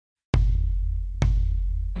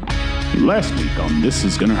Last week on This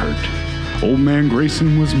Is Gonna Hurt, Old Man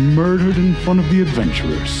Grayson was murdered in front of the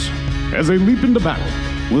adventurers. As they leap into battle,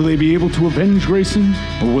 will they be able to avenge Grayson,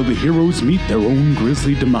 or will the heroes meet their own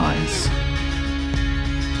grisly demise?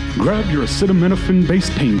 Grab your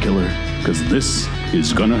acetaminophen-based painkiller, because this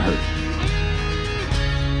is gonna hurt.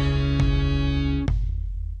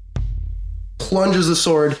 Plunges the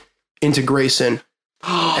sword into Grayson,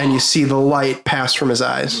 and you see the light pass from his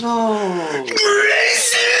eyes. No.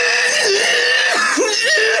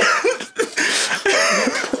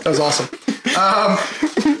 That was awesome.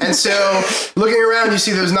 And so, looking around, you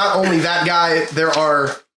see there's not only that guy, there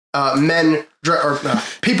are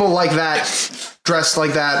people like that, dressed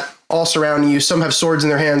like that, all surrounding you. Some have swords in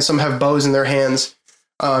their hands, some have bows in their hands,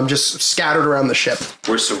 just scattered around the ship.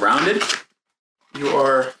 We're surrounded? You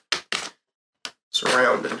are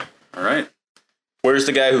surrounded. All right. Where's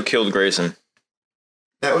the guy who killed Grayson?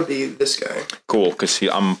 That would be this guy. Cool, because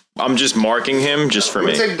I'm just marking him just for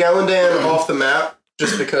me. Take Gallandan off the map,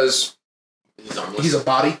 just because he's a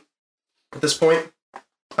body at this point.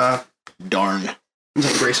 Darn.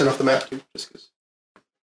 Take Grayson off the map, too, just because.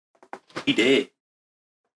 He did.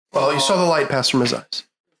 Well, you saw the light pass from his eyes.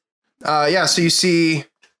 So you see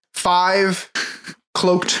 5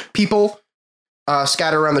 cloaked people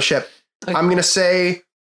scattered around the ship. I'm going to say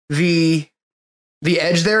the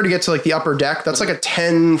edge there to get to like the upper deck, that's like a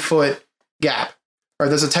 10-foot gap. Or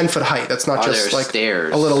there's a 10-foot height. That's not just like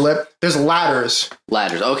stairs? A little lip. There's ladders.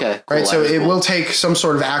 Ladders, okay. Cool, right, so it will take some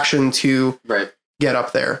sort of action to get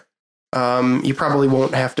up there. You probably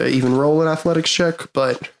won't have to even roll an athletics check,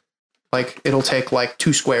 but like it'll take like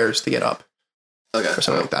 2 squares to get up. Okay. Or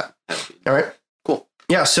something like that. All right. Cool.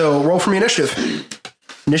 Yeah, so roll for me initiative.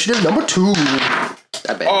 Initiative number 2.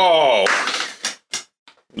 Oh,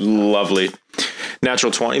 lovely.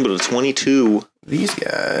 Natural 20, but a 22. These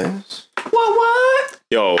guys. What?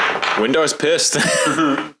 Yo, Windar's pissed.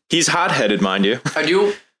 He's hot-headed, mind you. I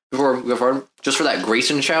do, before just for that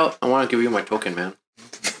Grayson shout, I want to give you my token, man.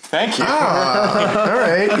 Thank you. All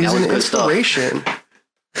right. He's an inspiration.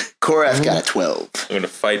 Korath got a 12. I'm going to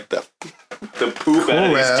fight the poop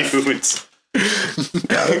out of these dudes.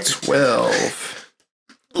 Got a 12.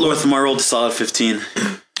 Lorthamar rolled a solid 15.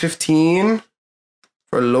 15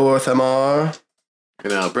 for Lorthamar.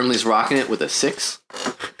 Brimley's rocking it with a 6.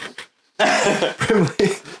 Brimley.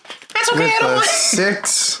 That's okay, with a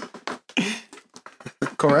 6.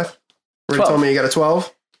 Korath? You told me you got a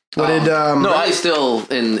 12? What did... No, I'm still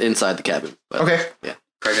inside the cabin. But okay. Yeah.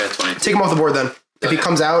 Craig got a 20. Take him off the board then. If he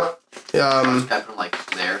comes out... cabin like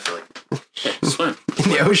there, so like... Swim. In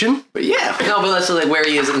the ocean? But yeah. No, but that's like where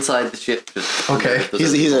he is inside the ship. Just okay.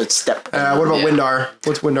 He's a step. What about Windar?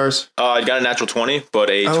 What's Windar's? I got a natural 20, but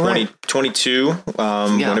a 22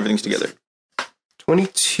 when everything's together.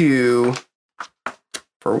 22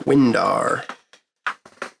 for Windar.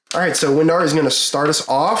 All right, so Windar is going to start us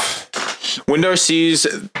off. Windar sees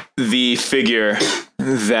the figure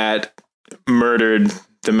that murdered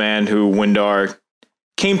the man who Windar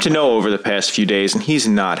came to know over the past few days, and he's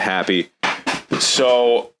not happy.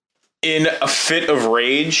 So, in a fit of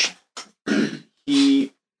rage,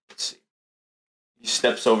 he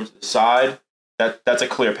steps over to the side. That's a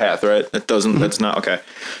clear path, right? That's not okay.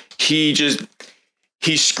 He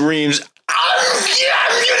screams, I'm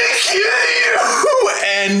gonna kill you!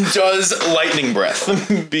 And does lightning breath.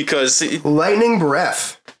 Because... Lightning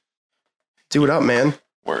breath. Do it up, man.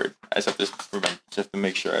 Word. I just have to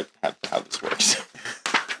make sure I have how this works.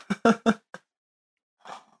 Oh my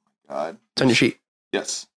god. It's on your sheet.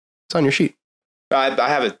 Yes. It's on your sheet. I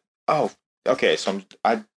have it. Oh, okay. So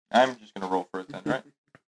I'm just gonna roll for it then, right?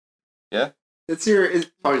 Yeah. It's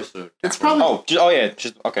probably just it's probably. Oh yeah.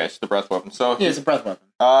 Just okay. It's the breath weapon. So yeah, it's a breath weapon.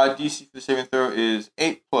 DC for the saving throw is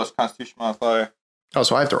 8 plus Constitution modifier. Oh,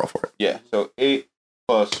 so I have to roll for it. Yeah. So 8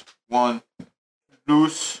 plus 1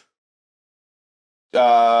 loose.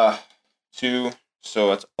 2. So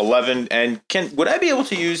that's 11. And would I be able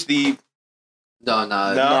to use the? No,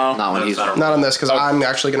 not when he's not on this because I'm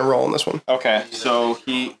actually going to roll on this one. Okay. So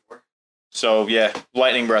yeah,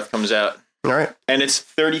 lightning breath comes out. All right. And it's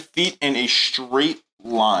 30 feet in a straight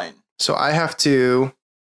line. So I have to.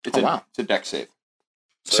 It's a deck save.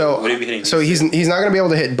 So he's not going to be able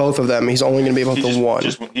to hit both of them. He's only going to be able to hit the one.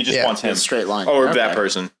 He just wants him. A straight line. Or that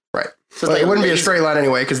person. Right. So but it wouldn't be a straight line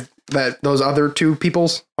anyway because those other 2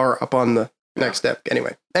 peoples are up on the next step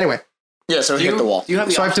anyway. Yeah, so hit the wall. Do you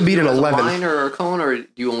have so I have to beat an 11. A line or a cone, or do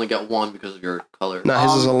you only get one because of your color? No,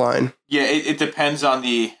 his is a line. Yeah, it depends on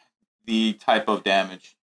the type of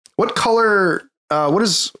damage. What color? What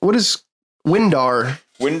does Windar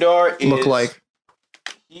look like?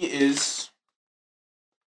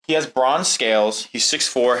 He he has bronze scales. He's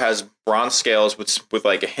 6'4", has bronze scales with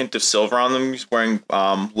like a hint of silver on them. He's wearing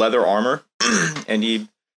leather armor, and he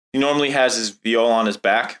normally has his viol on his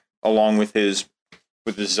back along with his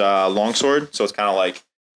longsword. So it's kind of like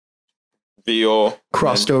viol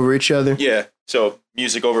Crossed over each other. Yeah. So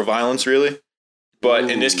music over violence, really.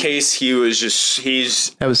 But in this case, he was just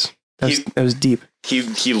That was deep.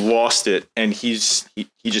 he lost it, and he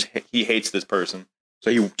hates this person,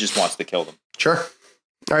 so he just wants to kill them. Sure.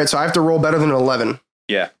 All right, so I have to roll better than an 11.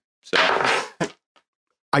 Yeah. So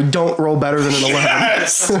I don't roll better than an 11.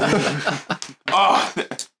 yes.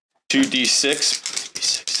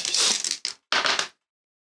 2d6.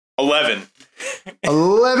 11.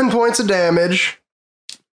 11 points of damage.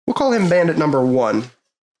 We'll call him bandit number 1. How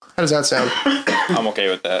does that sound? I'm okay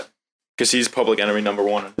with that because he's public enemy number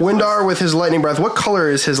 1. Windar with his lightning breath. What color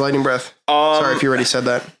is his lightning breath? Sorry if you already said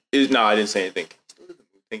that. No, I didn't say anything.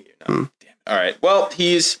 Thank you. No. Damn. All right. Well,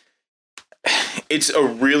 it's a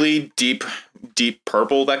really deep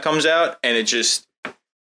purple that comes out, and it just,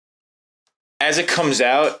 as it comes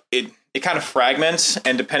out, it kind of fragments,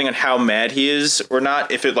 and depending on how mad he is or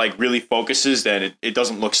not, if it like really focuses, then it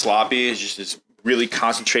doesn't look sloppy. It's just this really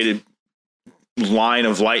concentrated line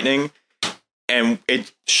of lightning, and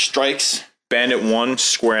it strikes Bandit 1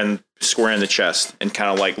 square in the chest, and kind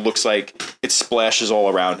of like looks like it splashes all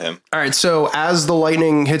around him. All right, so as the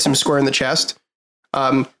lightning hits him square in the chest,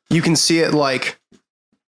 you can see it like,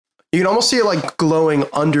 you can almost see it like glowing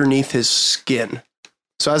underneath his skin.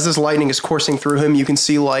 So as this lightning is coursing through him, you can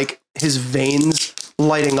see like his veins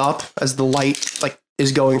lighting up as the light like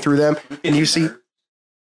is going through them, and you see.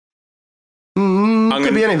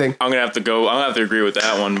 Could be anything. I'm gonna have to agree with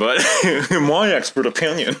that one, but in my expert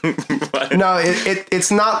opinion. No, it's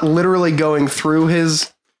not literally going through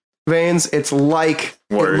his veins. It's like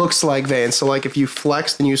Word. It looks like veins. So like if you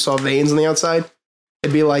flexed and you saw veins on the outside,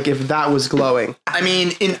 it'd be like if that was glowing. I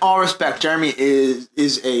mean, in all respect, Jeremy is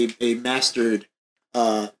a mastered,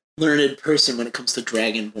 learned person when it comes to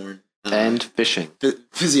Dragonborn. And fishing.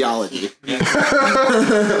 Physiology. The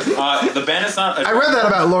bandit's not. I read that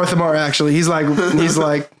about Lorthamar actually. He's like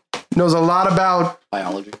knows a lot about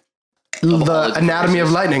Biology. the anatomy of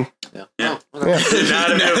lightning. Yeah. Yeah. Oh, okay.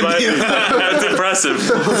 Anatomy of lightning. That's impressive.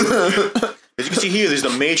 As you can see here, there's the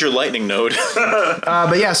major lightning node.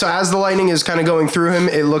 But yeah, so as the lightning is kind of going through him,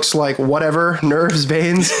 it looks like whatever, nerves,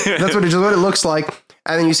 veins. That's what it looks like.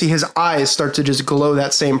 And then you see his eyes start to just glow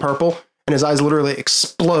that same purple, and his eyes literally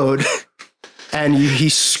explode. And he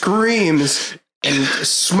screams, and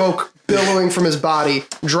smoke billowing from his body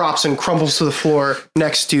drops and crumbles to the floor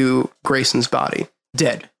next to Grayson's body,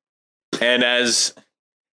 dead. And as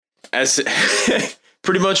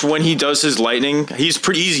pretty much when he does his lightning,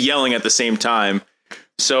 he's yelling at the same time.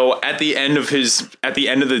 So at the end of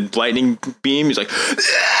the lightning beam, he's like,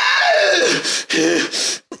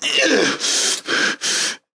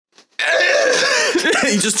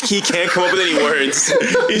 he can't come up with any words.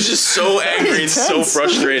 He's just so angry and so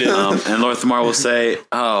frustrated. And Lorthamar will say,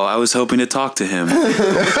 "Oh, I was hoping to talk to him."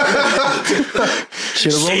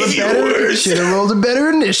 Should have rolled a better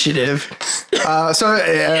initiative.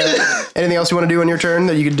 Anything else you want to do on your turn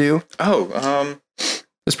that you could do?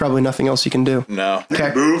 There's probably nothing else you can do. No.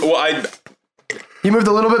 Okay. Well, You moved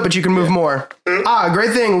a little bit, but you can move more.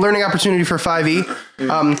 Great thing. Learning opportunity for 5e.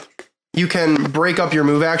 You can break up your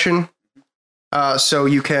move action. So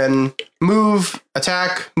you can move,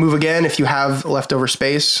 attack, move again if you have leftover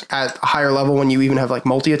space. At a higher level, when you even have like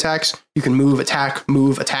multi-attacks, you can move, attack,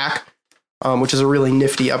 which is a really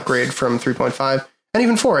nifty upgrade from 3.5 and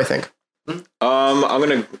even 4, I think. I'm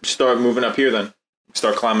going to start moving up here then.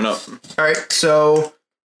 Start climbing up. All right, so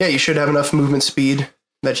yeah, you should have enough movement speed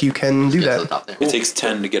that you can do Get to the that. top there. It takes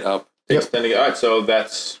 10 to get up. Yep. All right, so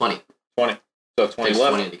that's 20. 20. So 20 Takes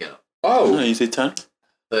left. 20 to get up. Oh. No, you say 10?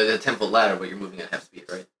 The 10-foot ladder, but you're moving at half speed,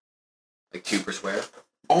 right? Like 2 per square.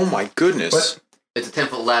 Oh my goodness. What? It's a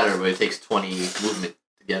 10-foot ladder, but it takes 20 movement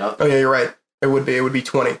to get up. Oh yeah, you're right. It would be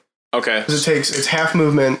 20 Okay. because it's half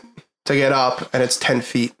movement to get up and it's 10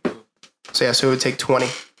 feet. So yeah, so it would take 20.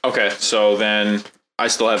 Okay, so then I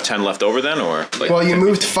still have 10 left over then, or? Like Well, you 10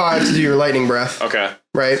 moved 5 to do your lightning breath, Okay.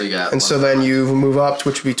 right? So you got and one so then you move up,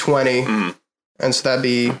 which would be 20, Mhm. and so that'd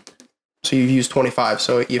be, so you've used 25.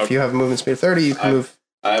 So if you have a movement speed of 30, you can move.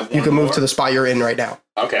 I have You one can move more. to the spot you're in right now.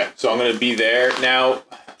 Okay, so I'm going to be there. Now,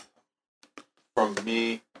 from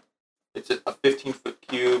me, it's a 15-foot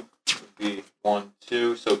cube. It would be 1,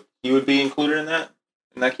 2. So he would be included in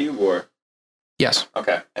that cube, or? Yes.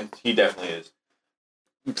 Okay, and he definitely is.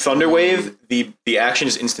 Thunderwave, the action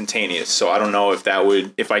is instantaneous, so I don't know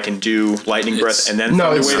if I can do lightning breath and then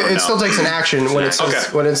No, Thunderwave. it still takes an action when it's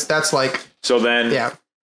Okay. that's like So then, yeah.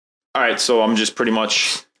 All right, so I'm just pretty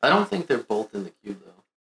much... I don't think they're both in the cube,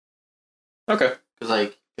 though. Okay. Because,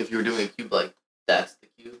 like, if you were doing a cube, like, that's the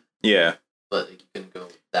cube. Yeah. But like, you can go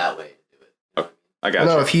that way and do it. You know what I got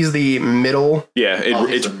No, you. if he's the middle. Yeah,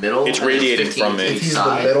 it's the middle. it's and then radiating 15 from to it. If he's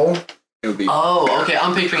side. the middle. It would be. Oh, okay.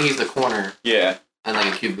 I'm picturing he's the corner, Yeah. and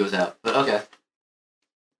like a cube goes out. But okay.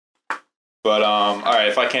 But, all right,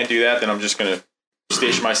 if I can't do that, then I'm just going to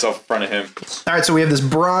station myself in front of him All right, so we have this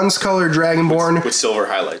bronze-colored Dragonborn with silver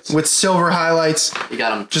highlights. with silver highlights. You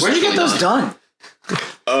got him. Just- Where'd you get those done?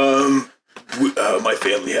 My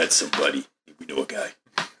family had somebody. We know a guy.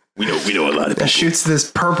 We know a lot of That people. shoots this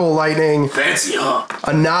purple lightning, Fancy, huh?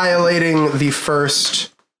 annihilating the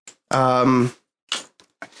first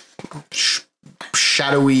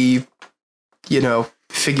shadowy,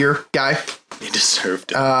 figure guy. He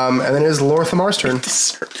deserved it. And then it is Lorthamar's turn.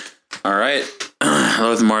 All right.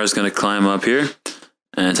 Lothamar is going to climb up here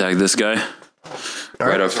and attack this guy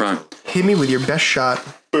right up front. Hit me with your best shot.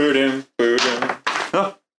 Boom.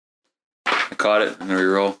 Oh. I caught it. I'm going to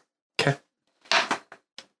reroll. Okay.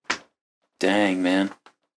 Dang, man.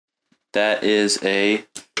 That is a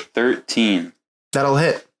 13. That'll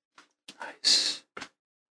hit. Nice.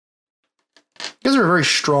 You guys are a very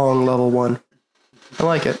strong level 1. I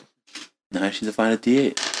like it. Now I just need to find a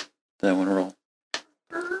D8 that I want to roll.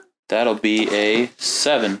 That'll be a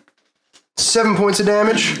 7. 7 points of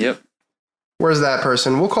damage. Yep. Where's that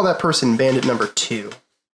person? We'll call that person bandit number 2.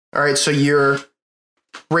 All right, so your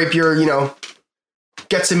rapier,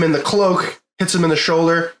 gets him in the cloak, hits him in the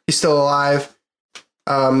shoulder. He's still alive.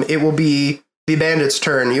 It will be the bandit's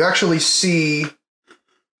turn. You actually see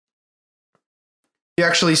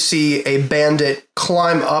a bandit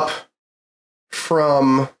climb up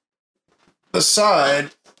from the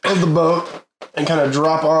side of the boat and kind of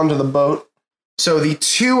drop onto the boat. So the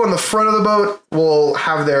 2 on the front of the boat will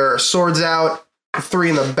have their swords out. The 3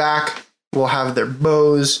 in the back will have their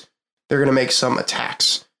bows. They're going to make some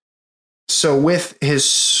attacks. So with his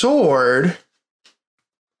sword,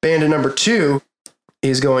 bandit number 2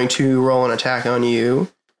 is going to roll an attack on you.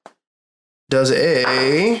 Does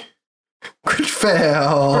a crit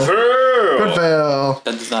fail. Crit fail.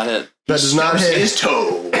 That does not hit. That does not hit. His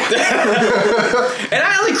toe. And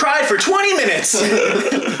I only cried for 20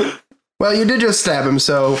 minutes. Well, you did just stab him,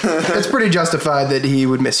 so it's pretty justified that he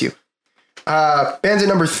would miss you. Bandit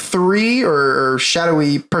number 3, or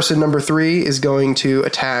shadowy person number 3, is going to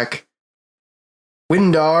attack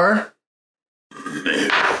Windar.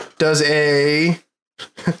 Does a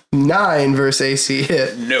 9 versus AC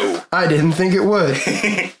hit? No. I didn't think it would.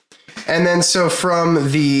 And then so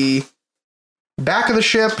from the back of the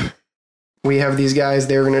ship, we have these guys.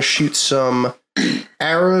 They're going to shoot some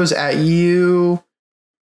arrows at you.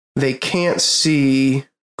 They can't see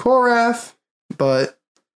Korath, but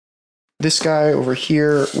this guy over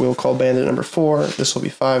here we'll call bandit number 4. This will be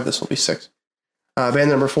 5. This will be 6. Bandit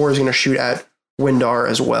number 4 is going to shoot at Windar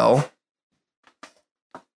as well.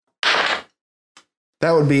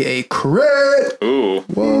 That would be a crit. Ooh.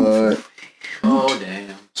 What? Oh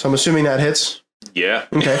damn. So I'm assuming that hits. Yeah.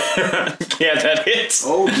 Okay. Yeah, that hits.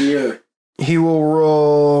 Oh dear. He will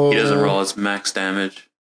roll. He doesn't roll his max damage.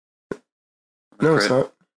 No, it's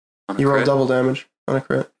not. On a You roll crit. double damage on a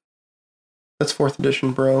crit. That's 4th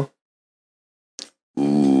edition, bro.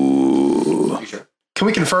 Ooh. You sure? Can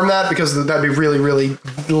we confirm that? Because that'd be really, really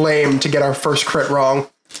lame to get our first crit wrong.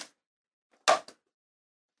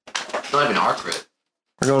 Not even our crit.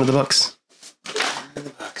 We're going to the books.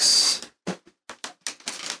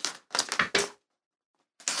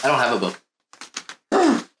 I don't have a book.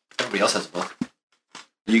 Everybody else has a book.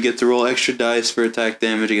 You get to roll extra dice for attack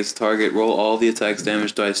damage against the target. Roll all the attack's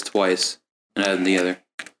damage dice twice and add them together.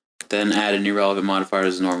 Then add any relevant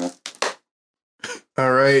modifiers as normal.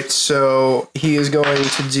 All right, so he is going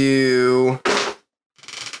to do.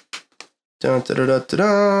 Dun, da, da, da, da,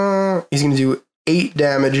 da. He's going to do 8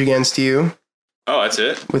 damage against you Oh, that's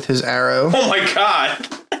it? with his arrow. Oh my god.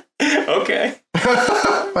 Okay.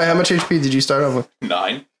 Wait, how much HP did you start off with?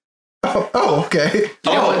 9. Oh, okay.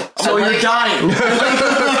 Oh, So you're dying.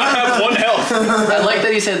 I have 1 health. I like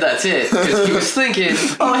that he said that's it. Because he was thinking,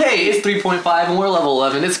 oh hey, it's 3.5 and we're level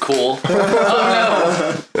 11. It's cool.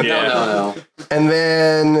 Oh no. Yeah. No. And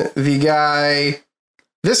then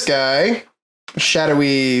this guy,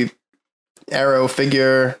 shadowy arrow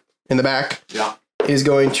figure in the back, Yeah. is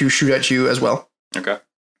going to shoot at you as well. Okay.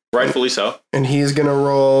 Rightfully so. And he's going to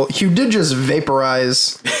roll. You did just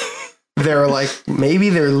vaporize their, maybe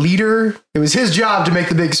their leader. It was his job to make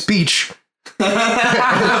the big speech.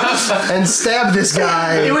 And stab this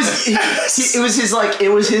guy. It was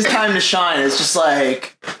his time to shine. It's just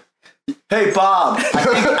like Hey, Bob,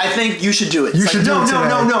 I think you should do it. You It's should do it today.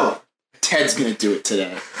 No. Ted's gonna do it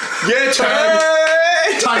today. Yeah, Ted!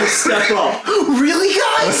 Time to step up. Really,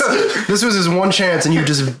 guys? This was his one chance, and you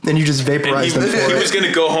just vaporized him for He it. was going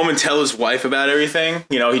to go home and tell his wife about everything.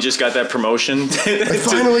 You know, he just got that promotion. I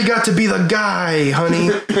finally got to be the guy, honey.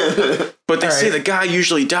 But they say right. the guy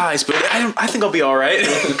usually dies, but I think I'll be all right.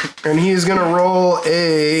 And he's gonna roll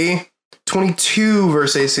a 22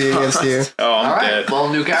 versus AC against you. Oh, I'm All right. dead. Well,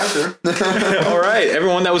 new character. All right,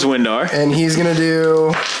 everyone, that was Windar. And he's gonna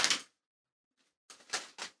do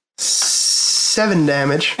 7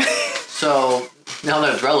 damage. So now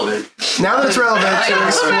that it's relevant, Now that it's relevant to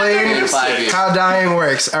explain 5 years. how dying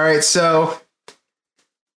works. All right, so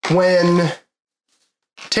when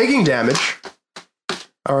taking damage,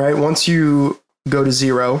 all right, once you go to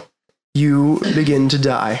 0, you begin to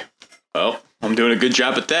die. Oh, I'm doing a good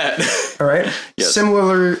job at that. All right. Yes.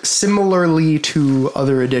 Similarly to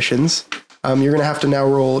other editions, you're gonna have to now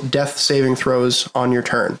roll death saving throws on your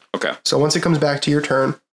turn. Okay. So once it comes back to your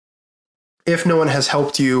turn, if no one has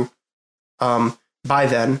helped you by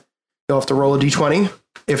then, you'll have to roll a d20.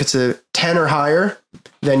 If it's a 10 or higher,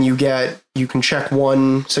 then you can check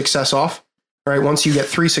 1 success off. All right. Once you get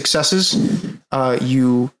 3 successes,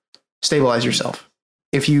 you stabilize yourself.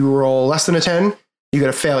 If you roll less than a 10, you get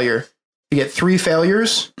a failure. You get 3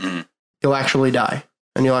 failures, you'll actually die,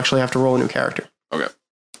 and you'll actually have to roll a new character. Okay.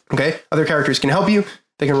 Okay. Other characters can help you.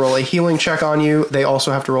 They can roll a healing check on you. They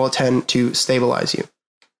also have to roll a 10 to stabilize you.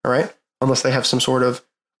 All right. Unless they have some sort of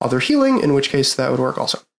other healing, in which case that would work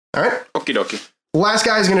also. All right. Okie dokie. Last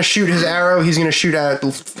guy is going to shoot his arrow. He's going to shoot at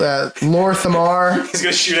Lord Thamar. He's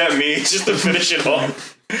going to shoot at me just to finish it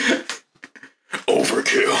off.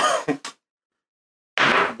 Overkill.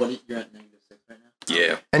 You're at -6 right now?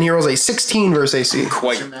 Yeah. And he rolls a 16 versus AC. What's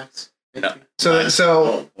Quite. your max? No.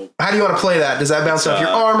 So how do you want to play that? Does that bounce off your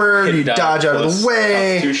armor? Do you dodge out of the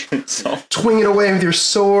way? Swing it away with your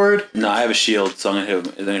sword? No, I have a shield, so I'm gonna hit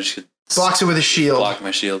him. I'm gonna just Blocks it with a shield. block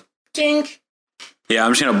my shield. Dink. Yeah,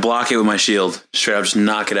 I'm just gonna block it with my shield. Straight up, just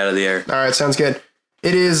knock it out of the air. All right, sounds good.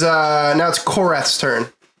 It is now it's Korath's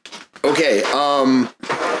turn. Okay,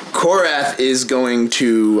 Korath is going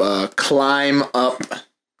to climb up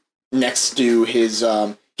next to his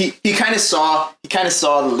he kind of saw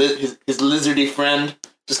his lizardy friend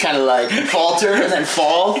just kind of like falter and then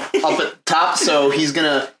fall up at the top, so he's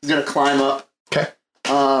gonna climb up. Okay.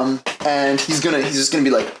 And he's just gonna be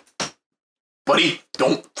like, buddy,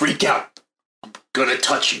 don't freak out. I'm gonna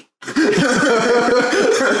touch you. Do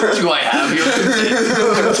I have you?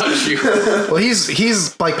 I'm gonna touch you. Well,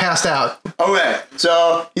 he's like passed out, Okay,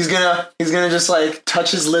 so he's gonna just like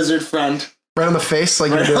touch his lizard friend. right on the face,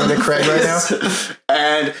 like you're doing to Craig right now.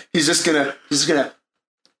 And he's just gonna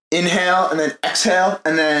inhale and then exhale,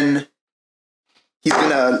 and then he's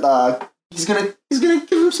gonna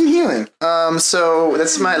give him some healing. So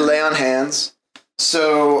that's my lay on hands.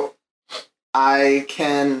 So I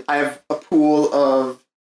have a pool of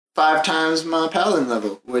 5 times my paladin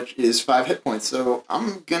level, which is 5 hit points. So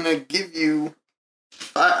I'm gonna give you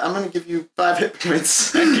 5 hit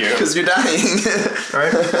points. Thank you. Because you're dying. All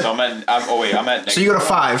right. So I'm at So you go to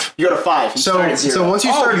 5. You go to 5. You start at 0. So once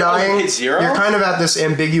you start dying, hit 0? you're kind of at this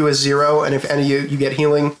ambiguous 0, and if any you get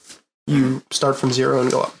healing, you start from 0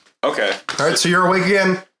 and go up. Okay. All right, so you're awake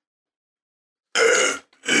again.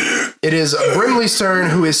 It is Brimley's turn,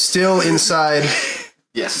 who is still inside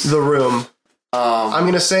Yes. the room. I'm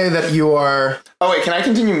going to say that you are Oh wait, can I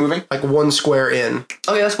continue moving? like 1 square in.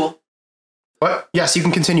 Oh yeah, that's cool. What? Yes, you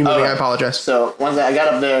can continue moving. Oh. I apologize. So once I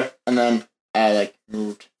got up there, and then I like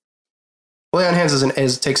moved. Lay on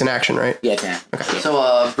hands takes an action, right? Yeah, can. Okay.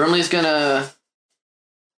 So Brimley's gonna.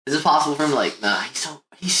 Is it possible for him? Like, nah,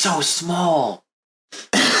 he's so small.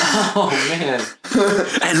 Oh man.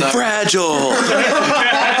 And fragile.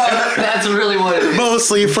 That's really what it is.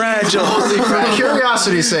 Mostly fragile. For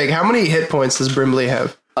curiosity's sake, how many hit points does Brimley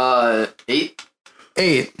have? 8.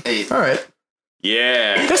 8. 8. All right.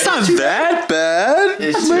 Yeah. That's not that bad.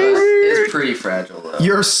 It's pretty fragile though.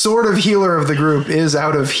 Your sort of healer of the group is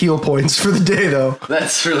out of heal points for the day, though.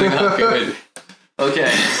 That's really not good.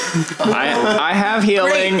 Okay. I have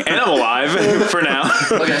healing and I'm alive for now.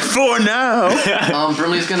 Okay. For now.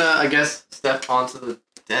 Brimley's gonna, I guess, step onto the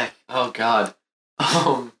deck. Oh God.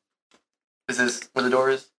 Is this where the door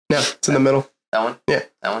is? No, it's in the middle. That one? Yeah.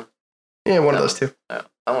 That one? Yeah, one of those two. No,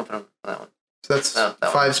 I won't put him on that one. So that's No,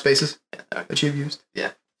 that 5 spaces Yeah. That one. that you've used.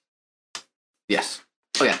 Yes.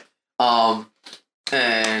 Okay.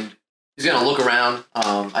 And he's gonna look around.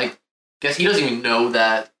 I guess he doesn't even know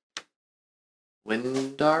that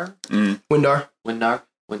Windar. Windar.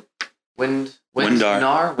 Wind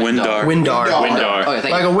Windar. Windar. Okay,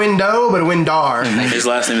 thank Like you. a window, but a windar. His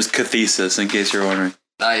last name is Cathesis, in case you're wondering.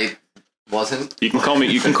 I wasn't. You can call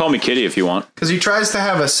me Kitty if you want. Because he tries to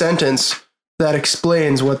have a sentence that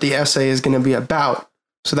explains what the essay is going to be about.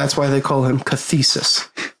 So that's why they call him Cathesis.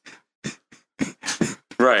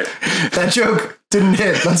 Right. That joke didn't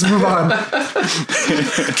hit. Let's move on.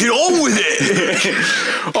 Get on with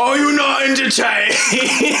it. Are you not entertained?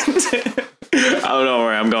 I don't know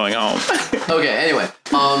where I'm going home. Okay, anyway.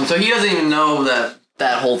 So he doesn't even know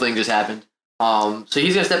that whole thing just happened. So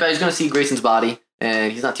he's gonna step out, he's gonna see Grayson's body,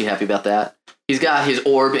 and he's not too happy about that. He's got his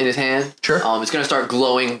orb in his hand. Sure. It's gonna start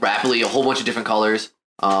glowing rapidly, a whole bunch of different colors.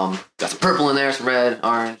 Got some purple in there, some red,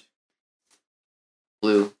 orange,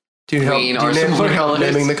 blue. Do you Green are need similar help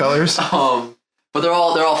colors. naming the colors? But they're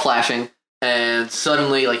all flashing, and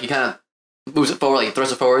suddenly, like, he kind of moves it forward, like he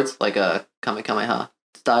throws it forwards, like a Kamehameha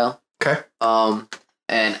style. Okay.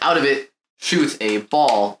 And out of it shoots a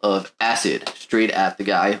ball of acid straight at the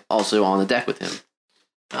guy also on the deck with him.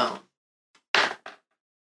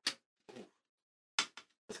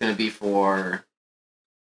 It's gonna be for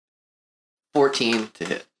 14 to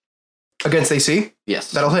hit. Against AC?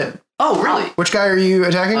 Yes. That'll hit. Oh, really? Which guy are you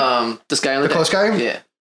attacking? This guy on the The close deck. guy? Yeah.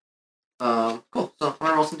 Cool. So I'm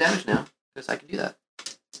gonna roll some damage now because I can do that.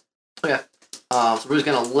 Okay. So we're just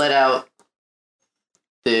gonna let out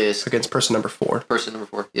this Against person number 4. person number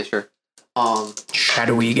 4. Yeah, sure.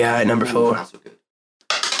 Shadowy guy number 4. Not so good.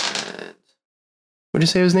 And What did you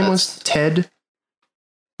say his name was? That's- Ted?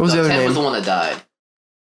 What was the other Ted name? was the one that died.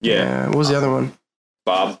 Yeah, What was the other one?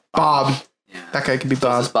 Bob. Bob. Yeah. That guy could be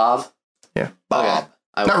So is this Bob. Bob? Yeah.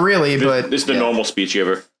 Okay. Not really, but This is the yeah. normal speech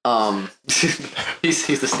giver.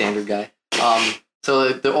 He's the standard guy. So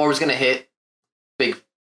the orb's gonna hit. Big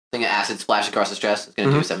thing of acid splash across his chest. It's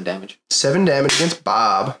gonna do 7 damage. 7 damage against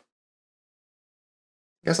Bob.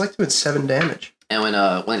 You guys like doing 7 damage. And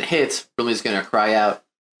when it hits, Brimley's gonna cry out,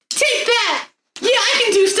 "Take that! Yeah, I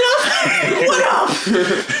can do stuff!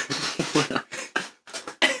 What up?"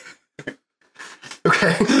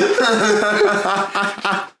 Okay.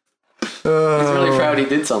 He's really proud he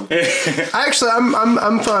did something. Actually,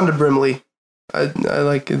 I'm fond of Brimley. I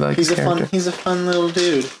like He's his a character. fun little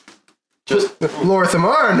dude. Lord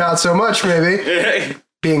Thamar, not so much, maybe.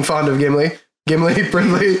 Being fond of Gimli. Gimli,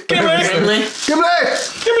 Brimley. Gimli!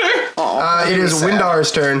 It is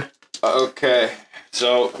Windar's turn. Okay,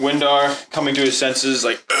 so Windar coming to his senses,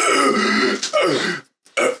 like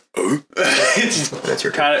That's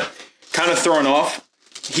your turn. kind of thrown off.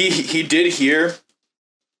 He did hear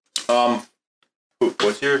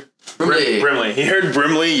what's your Brimley. Brimley. He heard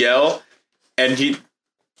Brimley yell, and he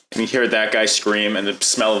heard that guy scream, and the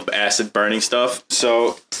smell of acid burning stuff.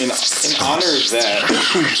 So in honor of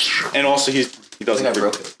that, and also he doesn't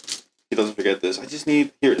forget this. I just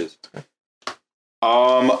need here it is.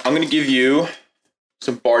 I'm gonna give you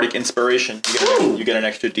some bardic inspiration. You get an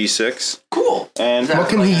extra D6. Cool. And What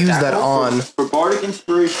can he use that on? for bardic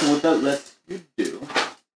inspiration, what that lets you do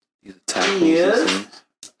He's attack is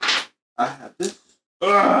I have this.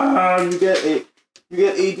 You get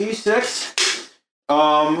a D6.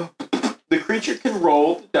 The creature can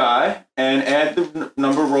roll the die and add the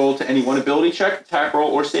number rolled to any one ability check, attack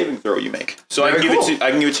roll, or saving throw you make. So I can give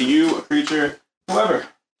it to you, a creature, whoever.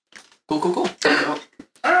 Cool.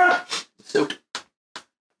 So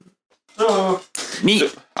Neat. So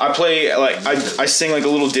I play I sing like a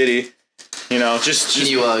little ditty, just can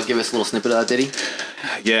you give us a little snippet of that ditty?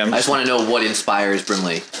 yeah. I just want to know what inspires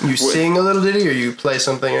Brimley. You sing a little ditty, or you play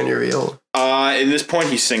something on your viol? In this point,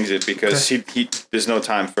 he sings it because he there's no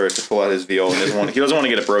time for it to pull out his viol, and he doesn't want to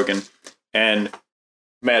get it broken. And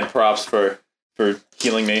mad props for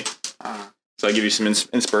healing me. So I give you some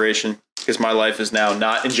inspiration because my life is now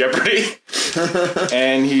not in jeopardy.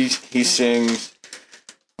 And he sings.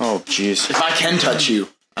 Oh jeez. If I can touch you,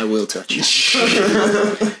 I will touch you.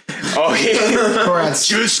 Oh yeah. Korath's.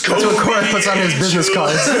 Just That's what Korath puts on his business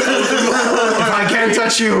cards. If I can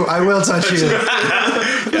touch you, I will touch you. Yeah,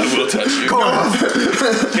 I will touch you. Korath.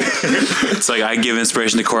 It's like I give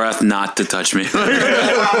inspiration to Korath not to touch me.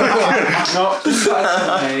 No.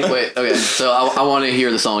 Wait, okay. So I want to hear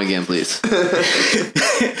the song again, please.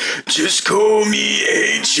 Just call me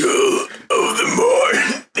Angel of the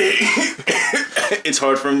Morning. It's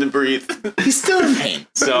hard for him to breathe. He's still in pain.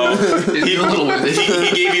 So he You're a little winded.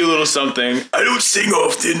 gave you a little something. I don't sing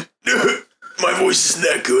often. My voice isn't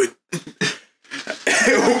that good.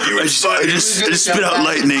 I just spit out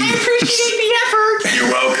lightning. I appreciate the effort.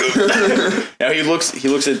 You're welcome. Now he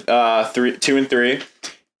looks at 2 and 3,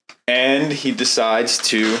 and he decides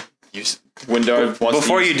to use Windar.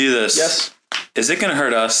 Before you do this, Yes. is it going to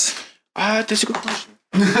hurt us? That's a good question.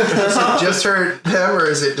 Does it just hurt them, or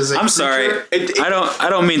is it? Does it? I'm sorry. I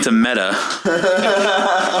don't mean to meta.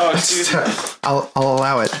 I'll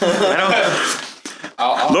allow it.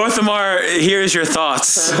 Lorthamar, here's your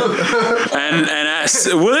thoughts, and asks,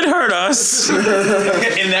 will it hurt us?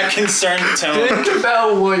 In that concerned tone. Think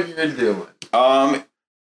about what you're doing.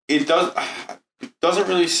 It doesn't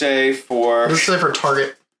really say for Let's say for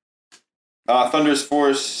target. Thunderous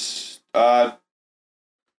Force. No,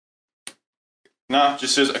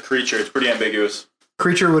 just says a creature. It's pretty ambiguous.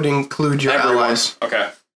 Creature would include your Everyone. allies. Okay.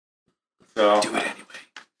 So Do it anyway.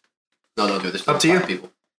 No, don't do it. There's Up to you. 5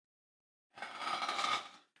 people.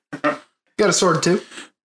 Got a sword too.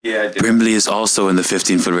 yeah, I did. Brimley is also in the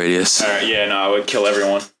 15-foot radius. All right. Yeah, no, I would kill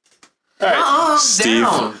everyone. All right.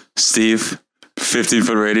 Steve,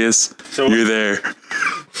 15-foot radius. So You're there.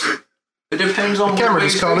 It depends on Camera what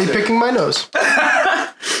just called me picking my nose.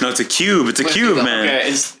 No, it's a cube. It's a cube, man. okay,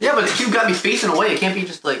 it's Yeah, but the cube got me facing away. It can't be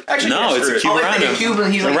just like. actually No, it's a cube Oh, around it's him. a cube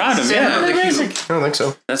and he's like Around him, center yeah. of the cube. I don't think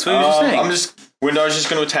so. That's what he was saying. Windar's just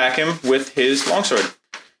going to attack him with his longsword.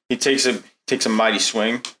 He takes a mighty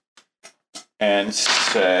swing and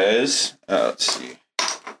says, let's see.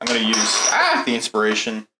 I'm going to use the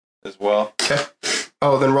inspiration as well. Okay.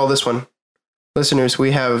 Oh, then roll this one. Listeners,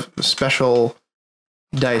 we have special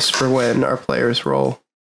dice for when our players roll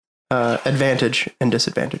advantage and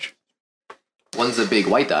disadvantage. One's a big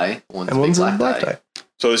white die. One's And a big one's black, a black die. die.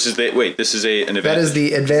 So this is an advantage. That is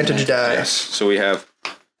the advantage die. Yes. So we have.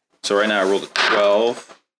 So right now I rolled a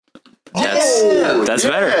 12. That's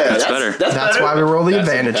better. That's better. That's why we roll the That's-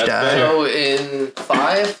 advantage that's die. better. So in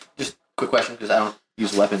 5, just quick question because I don't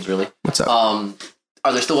use weapons really. What's up?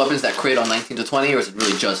 Are there still weapons that crit on 19 to 20, or is it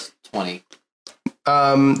really just 20?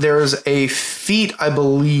 There's a feat, I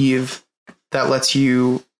believe, that lets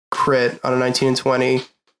you crit on a 19 and 20.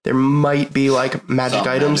 There might be like magic Some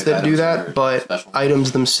items magic that do items that, are but special.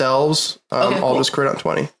 items themselves Okay, all cool. just crit on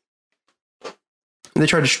 20. They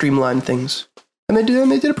tried to streamline things, and they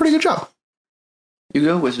did a pretty good job. You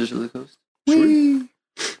go, Wizards of the Coast. Whee!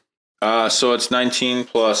 So it's 19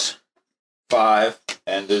 plus 5,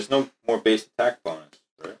 and there's no more base attack bonus,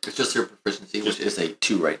 right? It's just your proficiency, which is a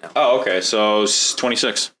 2 right now. Oh, okay. So it's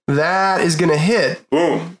 26. That is gonna hit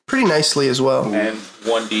Boom. pretty nicely as well. And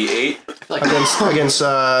 1d8. I feel like Against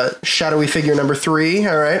shadowy figure number 3.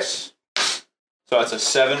 All right, So that's a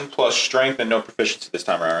 7 plus strength and no proficiency this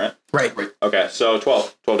time around, right? right. Okay, so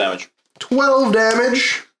 12 damage. 12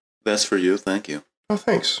 damage. That's for you. Thank you. Oh,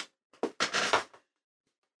 thanks.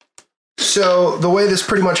 So the way this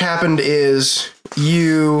pretty much happened is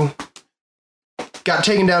you got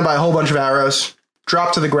taken down by a whole bunch of arrows,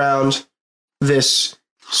 dropped to the ground. This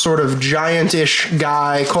sort of giantish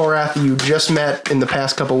guy, Korath, you just met in the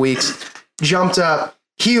past couple weeks, jumped up,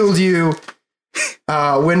 healed you.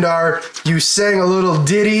 Windar, you sang a little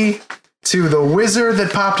ditty to the wizard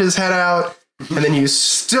that popped his head out, and then you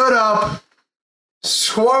stood up,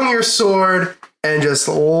 swung your sword, and just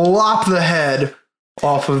lopped the head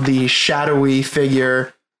off of the shadowy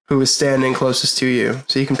figure who was standing closest to you.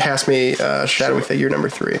 So you can pass me shadowy figure number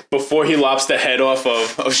 3. Before he lops the head off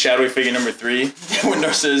of shadowy figure number 3,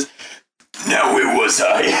 Windar says, "Now it was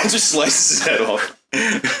I." Just slices his head off.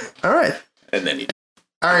 All right. And then he...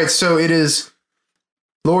 All right, so it is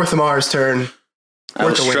Lorthamar's turn. I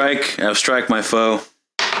will Worth the wait. strike my foe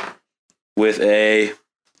with a.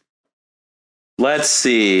 Let's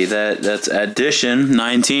see. That's addition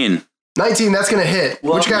 19. 19, that's going to hit.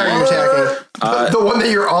 Which guy are you attacking? The one that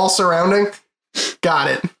you're all surrounding? Got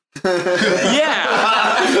it. Yeah,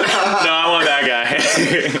 No, I want that guy.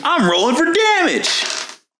 I'm rolling for damage.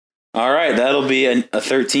 All right, that'll be a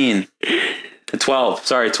 13. A 12.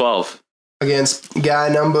 Sorry, 12. Against guy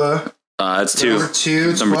number That's 2. Number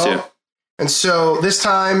 2. Number 12. 2. And so this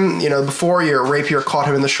time, before your rapier caught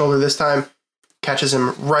him in the shoulder, this time catches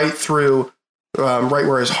him right through, right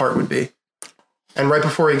where his heart would be. And right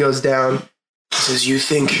before he goes down, he says, You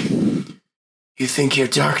think your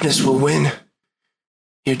darkness will win?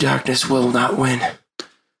 Your darkness will not win.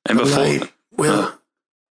 And The light will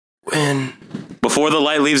win. before the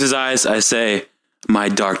light leaves his eyes, I say, "My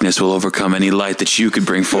darkness will overcome any light that you could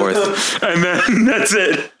bring forth." And then that's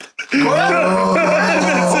it. Looks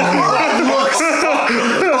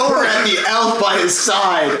over at the elf by his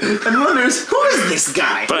side and wonders, who is this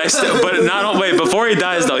guy? Wait, before he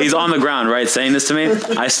dies though, he's on the ground, right, saying this to me.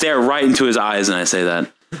 I stare right into his eyes and I say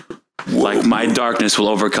that. Like, my darkness will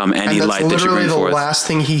overcome any And that's light that you literally bring the forth. last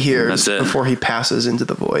thing he hears That's it. before he passes into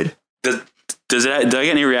the void. Do I get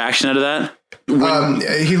any reaction out of that?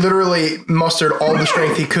 He literally mustered all the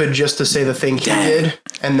strength he could just to say the thing he did.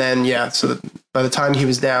 And then, so by the time he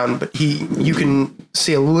was down, but you can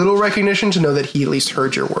see a little recognition to know that he at least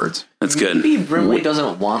heard your words. That's good. Maybe Brimley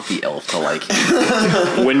doesn't want the elf to like him.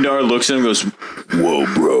 Windar looks at him and goes, "Whoa,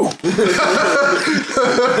 bro.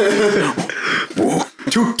 Whoa.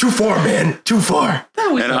 Too far, man. Too far.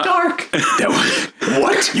 That was dark.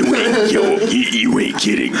 What? You ain't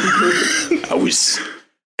kidding. I was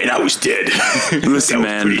dead. Listen,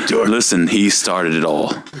 man. Listen, he started it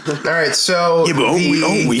all. All right, so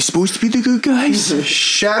we supposed to be the good guys?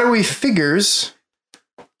 shadowy figures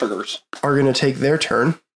are going to take their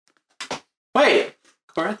turn. Wait,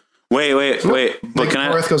 Corinth? Wait. But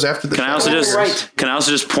Korath goes after the can I also shadowy just figures. can I also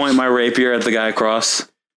just point my rapier at the guy across?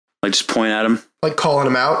 Like just point at him. Like calling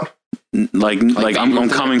him out? Like I'm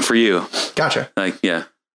coming for you. Gotcha. Like yeah.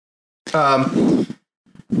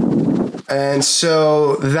 And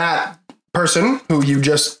so that person who you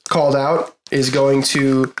just called out is going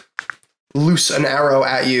to loose an arrow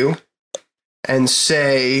at you and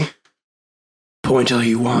say, "Point all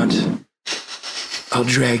you want. I'll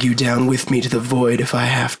drag you down with me to the void if I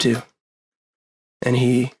have to." And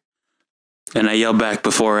I yell back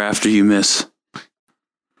before or after you miss.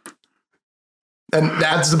 and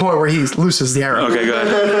that's the point where he looses the arrow. Okay, go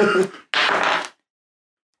ahead.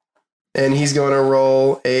 And he's going to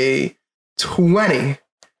roll a 20.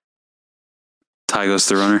 Tie goes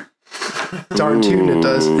the runner. Darn tootin' it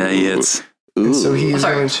does. Yeah, he hits. And so he's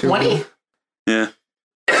Sorry, going to 20? Yeah.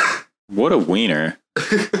 What a wiener.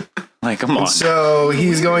 Like, come on. So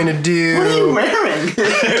he's going to do. What are you wearing?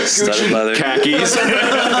 Studded leather. Khakis.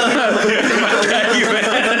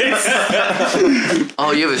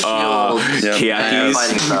 Oh, you have a shield. Yep. Khakis.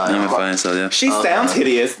 Fighting style. I'm a fighting style, yeah. She sounds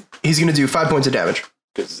hideous. He's going to do 5 points of damage.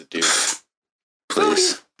 Because it's a dude.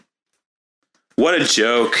 Please. What a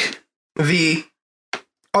joke. The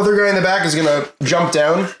other guy in the back is going to jump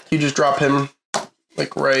down. You just drop him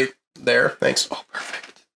like right there. Thanks. Oh,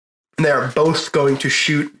 perfect. And they are both going to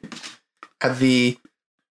shoot at the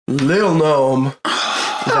little gnome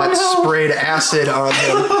that sprayed acid on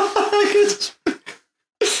him.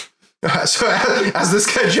 So as this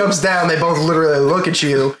guy jumps down, they both literally look at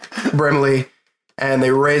you, Brimley, and they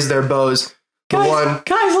raise their bows. The one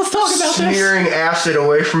Guys, let's talk about smearing acid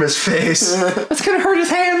away from his face. That's gonna hurt his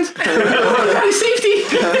hand. His safety.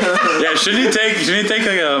 Yeah, shouldn't he take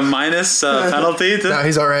like a minus penalty? No,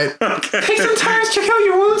 he's all right. Take some time to check out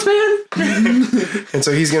your wounds, man. And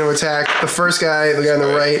so he's going to attack. The first guy, the guy on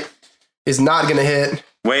the right, is not going to hit.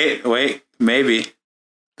 Wait, maybe.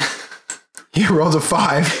 He rolled a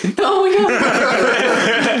 5. Oh my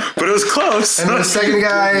god. But it was close. And then the second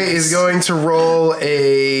guy is going to roll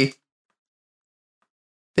a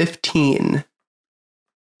 15.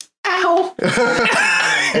 Ow.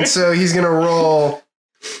 And so he's going to roll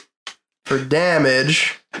for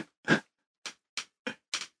damage.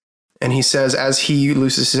 And he says, as he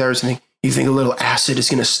looses his arrows, "You think a little acid is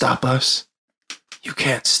going to stop us? You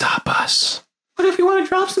can't stop us." What if you want to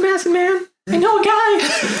drop some acid, man? I know a guy.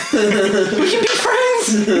 We can be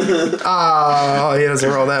friends. Oh, he doesn't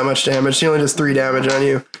roll that much damage. He only does 3 damage on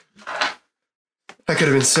you. That could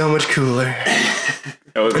have been so much cooler.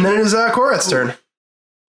 And then it is Korath's turn.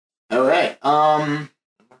 All right.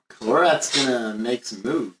 Korath's gonna make some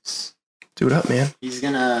moves. Do it up, man. He's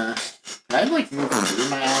gonna. Can I like move through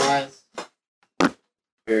my allies, or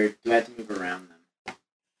do I have to move around them?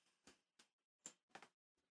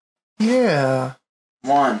 Yeah.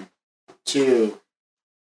 1, 2,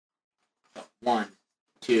 1,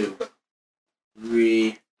 2,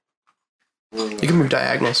 3, 4. You can move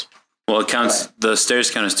diagonals. Well, it counts. The stairs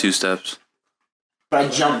count as 2 steps. But I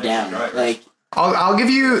jump down. Like, I'll give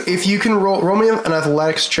you, if you can roll me an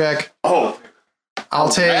athletics check. oh, I'll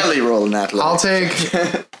take roll an athletics. I'll take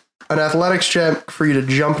an athletics check for you to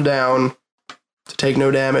jump down to take no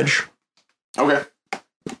damage. Okay.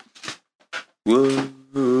 Whoa.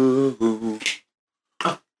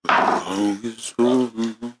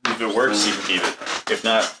 If it works, you can keep it. If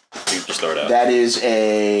not, you can just throw it out. That is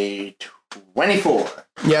a 24.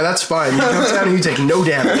 Yeah, that's fine. You jump down and you take no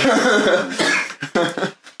damage.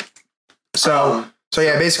 So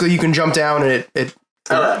yeah, basically you can jump down and it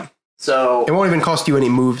Alright. So, won't even cost you any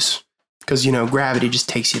moves because gravity just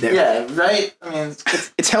takes you there. yeah, right? I mean,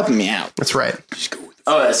 it's helping me out. That's right.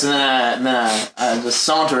 Okay, so then I just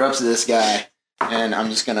saunter up to this guy, and I'm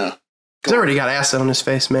just gonna. He's already got acid on his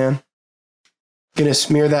face, man. Gonna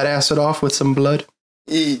smear that acid off with some blood.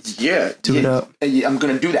 Yeah. Do it up. Yeah, I'm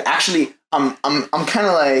gonna do that. Actually, I'm kind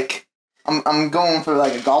of like I'm going for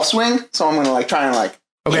like a golf swing, so I'm gonna like try and like.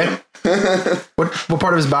 Okay. What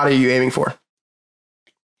part of his body are you aiming for?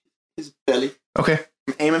 His belly. Okay.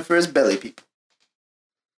 I'm aiming for his belly, people.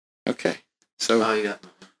 Okay. So Oh, you got.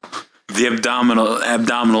 The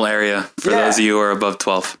abdominal area for those of you who are above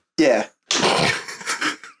 12. Yeah.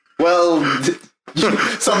 Well,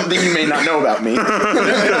 something you may not know about me.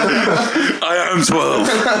 I am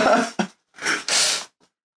 12.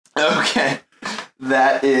 Okay.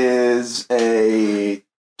 That is a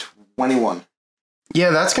 21.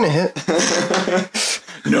 Yeah, that's gonna hit.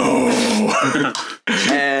 No.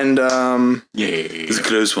 And It's a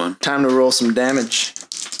close one. time to roll some damage.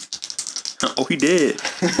 Oh, he did.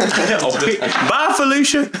 Bye,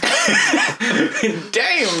 Felicia.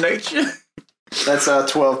 Damn, nature. That's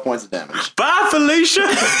 12 points of damage. Bye, Felicia.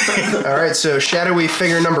 All right, so shadowy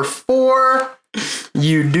figure number 4.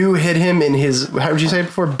 You do hit him in his, how would you say it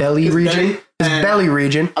before? Belly region? His belly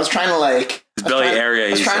region. I was trying to like His belly area.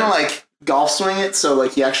 I was trying to like golf swing it so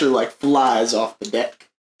like he actually like flies off the deck.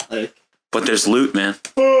 Like, But there's loot, man.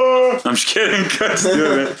 I'm just kidding. Let's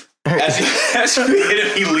do it. As we hit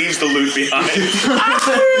him, he leaves the loot behind.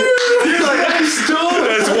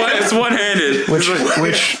 It's one-handed.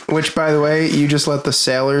 Which, by the way, you just let the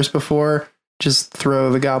sailors before just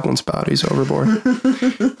throw the goblins' bodies overboard.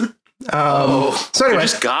 So They're anyway,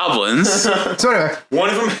 just goblins.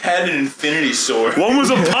 One of them had an infinity sword. One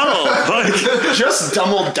was a puddle. Like, just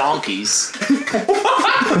dumb old donkeys.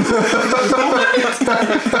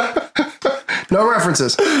 no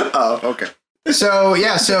references. Oh, okay. So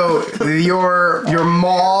yeah, so your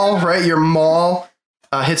maul, right? Your maul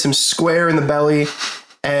hits him square in the belly,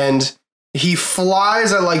 and he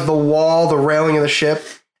flies at like the wall, the railing of the ship.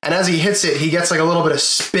 And as he hits it, he gets like a little bit of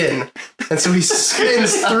spin, and so he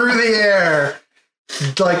spins through the air,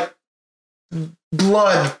 like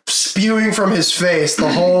blood spewing from his face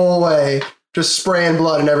the whole way, just spraying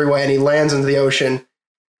blood in every way, and he lands into the ocean.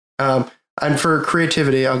 And for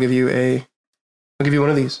creativity, I'll give you one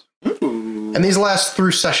of these. Ooh. And these last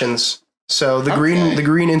through sessions. So the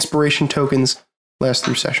green inspiration tokens last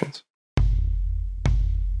through sessions.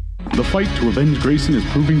 The fight to avenge Grayson is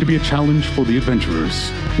proving to be a challenge for the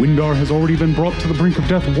adventurers. Windar has already been brought to the brink of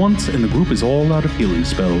death once, and the group is all out of healing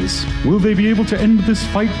spells. Will they be able to end this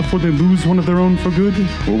fight before they lose one of their own for good?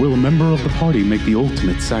 Or will a member of the party make the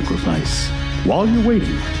ultimate sacrifice? While you're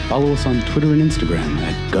waiting, follow us on Twitter and Instagram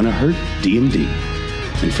at GonnaHurtDMD.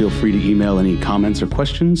 And feel free to email any comments or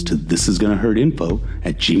questions to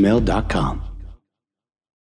thisisgonnahurtinfo@gmail.com.